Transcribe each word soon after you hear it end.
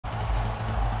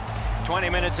20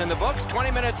 minutes in the books,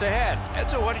 20 minutes ahead.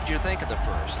 Edzo, what did you think of the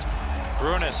first?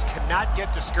 Brunis cannot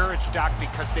get discouraged, Doc,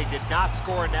 because they did not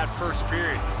score in that first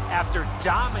period after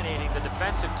dominating the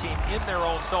defensive team in their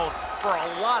own zone for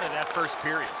a lot of that first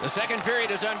period. The second period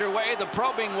is underway. The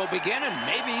probing will begin, and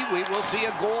maybe we will see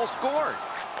a goal scored.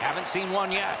 Haven't seen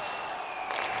one yet.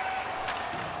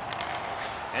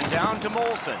 And down to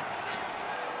Molson.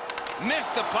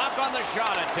 Missed the puck on the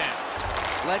shot attempt.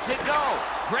 Lets it go.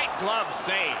 Great glove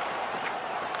save.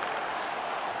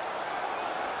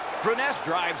 Brunes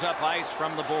drives up ice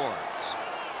from the boards.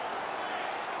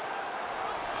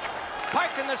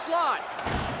 Parked in the slot.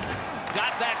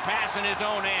 Got that pass in his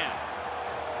own end.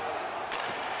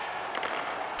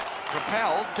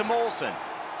 Propelled to Molson.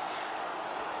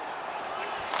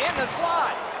 In the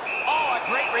slot. Oh, a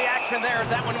great reaction there as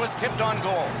that one was tipped on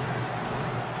goal.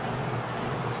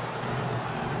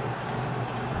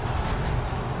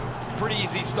 Pretty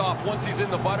easy stop. Once he's in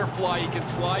the butterfly, he can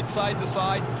slide side to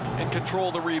side and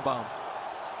control the rebound.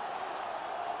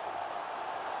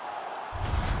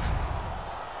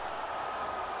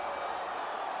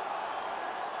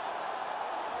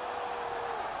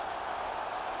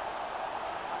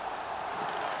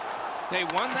 They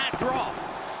won that draw.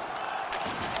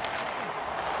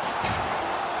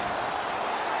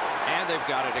 And they've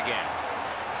got it again.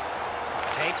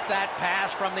 Takes that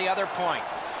pass from the other point.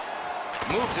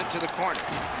 Moves it to the corner.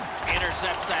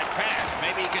 Intercepts that pass.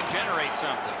 Maybe he can generate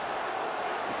something.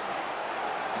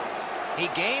 He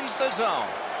gains the zone.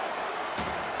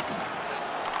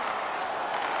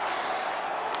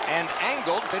 And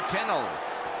angled to Tennell.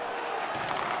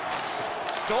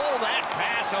 Stole that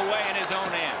pass away in his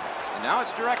own end. And now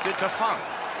it's directed to Funk.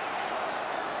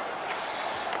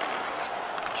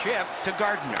 Chip to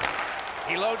Gardner.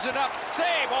 He loads it up.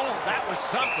 Save! Oh, that was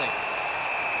something.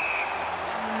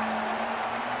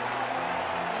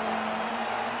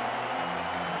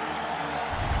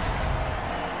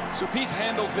 Soupice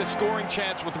handles this scoring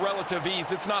chance with relative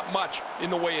ease. It's not much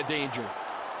in the way of danger.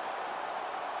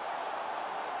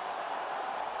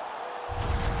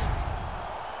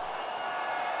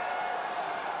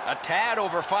 A tad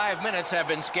over 5 minutes have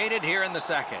been skated here in the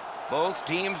second. Both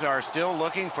teams are still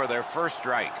looking for their first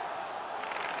strike.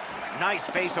 Nice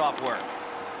face-off work.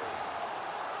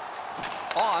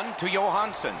 On to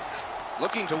Johansson.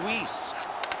 Looking to Weiss.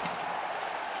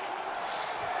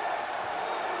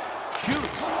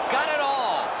 Shoots. Got it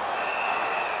all.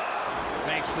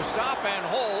 Makes the stop and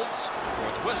holds for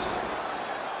the whistle.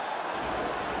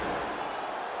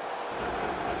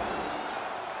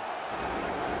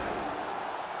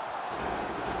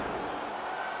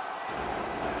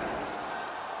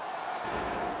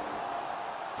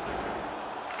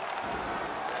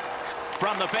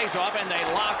 From the face-off, and they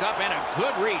lock up, and a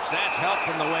good reach. That's help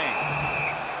from the wing.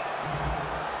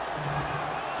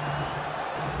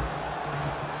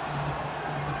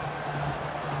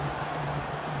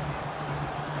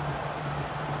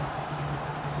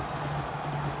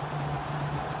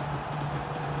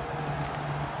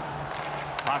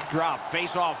 Puck drop,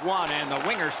 face-off one, and the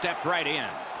winger stepped right in.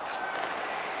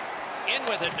 In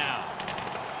with it now.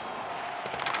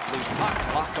 Loose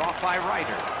puck blocked off by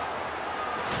Ryder.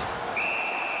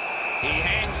 He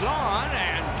hangs on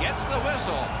and gets the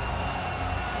whistle.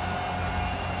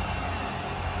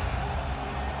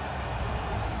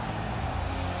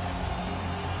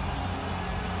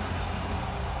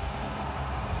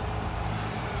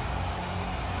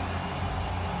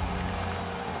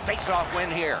 Face-off win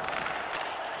here.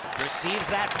 Receives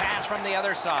that pass from the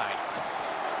other side.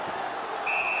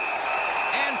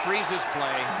 And freezes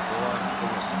play for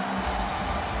the whistle.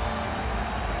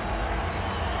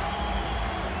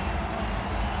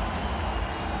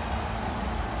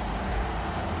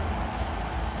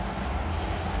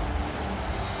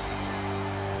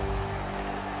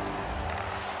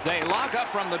 They lock up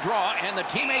from the draw, and the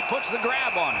teammate puts the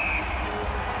grab on him.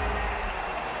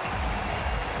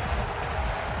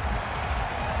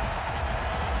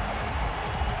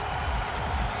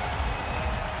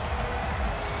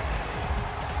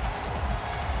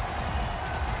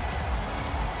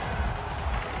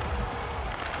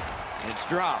 It's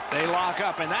dropped. They lock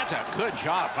up, and that's a good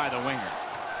job by the winger.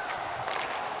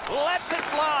 Lets it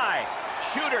fly.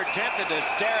 Shooter tempted to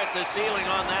stare at the ceiling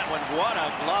on that one. What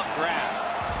a glove grab.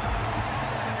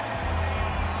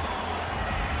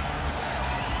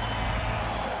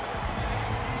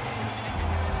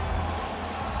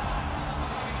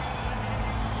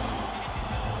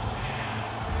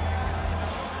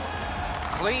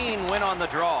 Clean win on the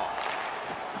draw.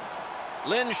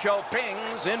 Lin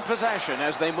Xiaoping's in possession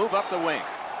as they move up the wing.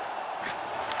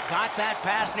 Got that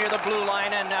pass near the blue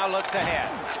line and now looks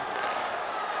ahead.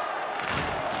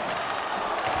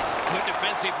 Good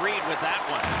defensive read with that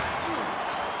one.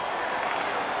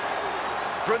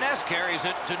 Bruness carries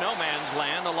it to no man's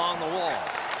land along the wall.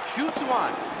 Shoots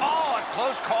one. Oh, a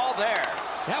close call there.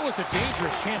 That was a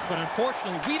dangerous chance, but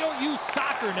unfortunately, we don't use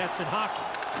soccer nets in hockey.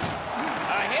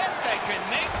 A hit that can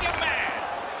make you mad.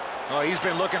 Oh, he's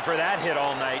been looking for that hit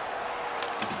all night.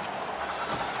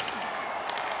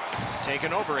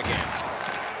 Taken over again.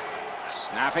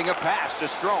 Snapping a pass to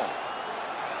Strome.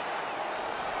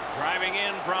 Driving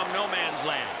in from no man's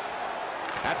land.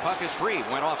 That puck is free.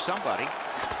 Went off somebody.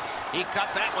 He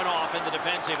cut that one off in the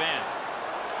defensive end.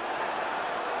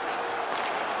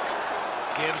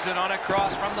 Gives it on a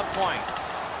cross from the point.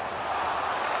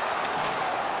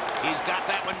 He's got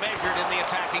that one measured in the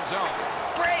attacking zone.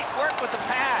 Great work with the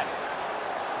pad.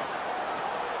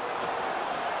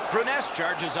 Bruness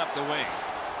charges up the wing.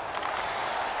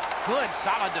 Good,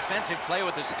 solid defensive play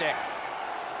with the stick.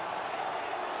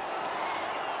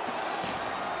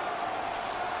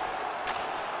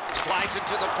 Slides it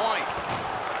to the point.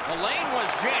 The lane was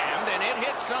jammed, and it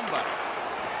hit somebody.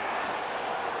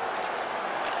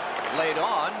 Laid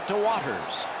on to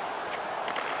Waters.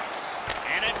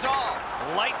 And it's all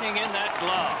lightning in that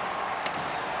glove.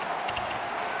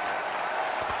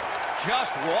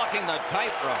 Just walking the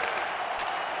tightrope.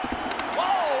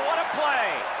 Whoa, what a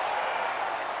play!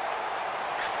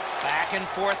 Back and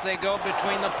forth they go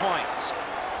between the points.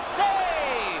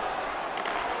 Save!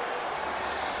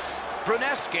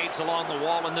 Bruness skates along the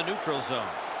wall in the neutral zone.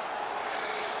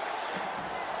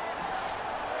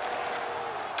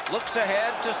 Looks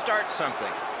ahead to start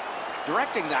something.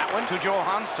 Directing that one to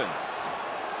Johansson.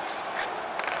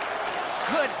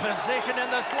 Good position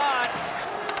in the slot.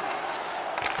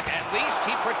 At least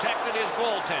he protected his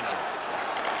goaltender.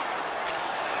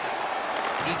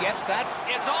 He gets that.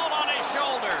 It's all on his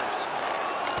shoulders.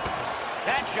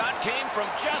 That shot came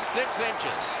from just 6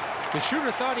 inches. The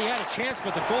shooter thought he had a chance,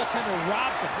 but the goaltender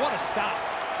robs him. What a stop.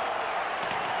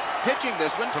 Pitching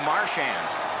this one to Marchand.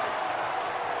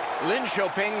 Lin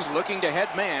Choping's looking to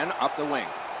head man up the wing.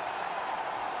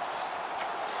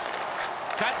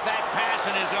 Cut that pass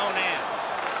in his own end.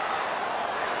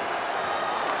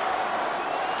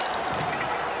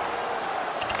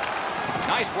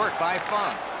 Nice work by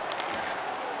Fung.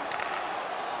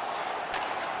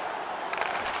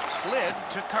 Slid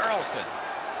to Carlson.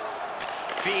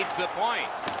 Feeds the point.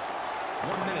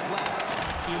 1 minute left.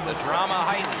 The drama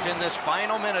heightens in this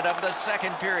final minute of the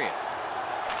second period.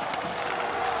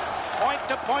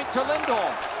 Point to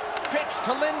Lindholm. Pitch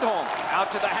to Lindholm. Out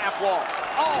to the half wall.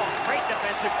 Oh, great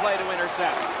defensive play to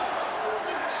intercept.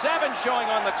 7 showing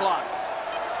on the clock.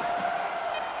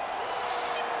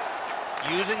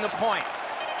 Using the point.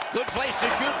 Good place to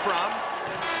shoot from.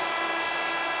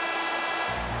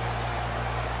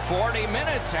 40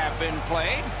 minutes have been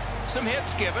played. Some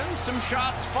hits given, some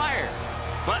shots fired.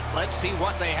 But let's see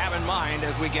what they have in mind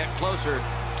as we get closer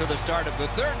to the start of the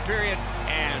third period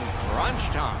and crunch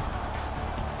time.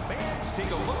 Fans,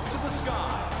 take a look to the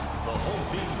sky. The whole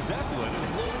team's Zeppelin is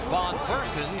loaded. Von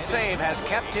Thursen's save has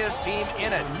kept his team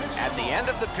in it. At the end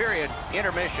of the period,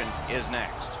 intermission is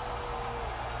next.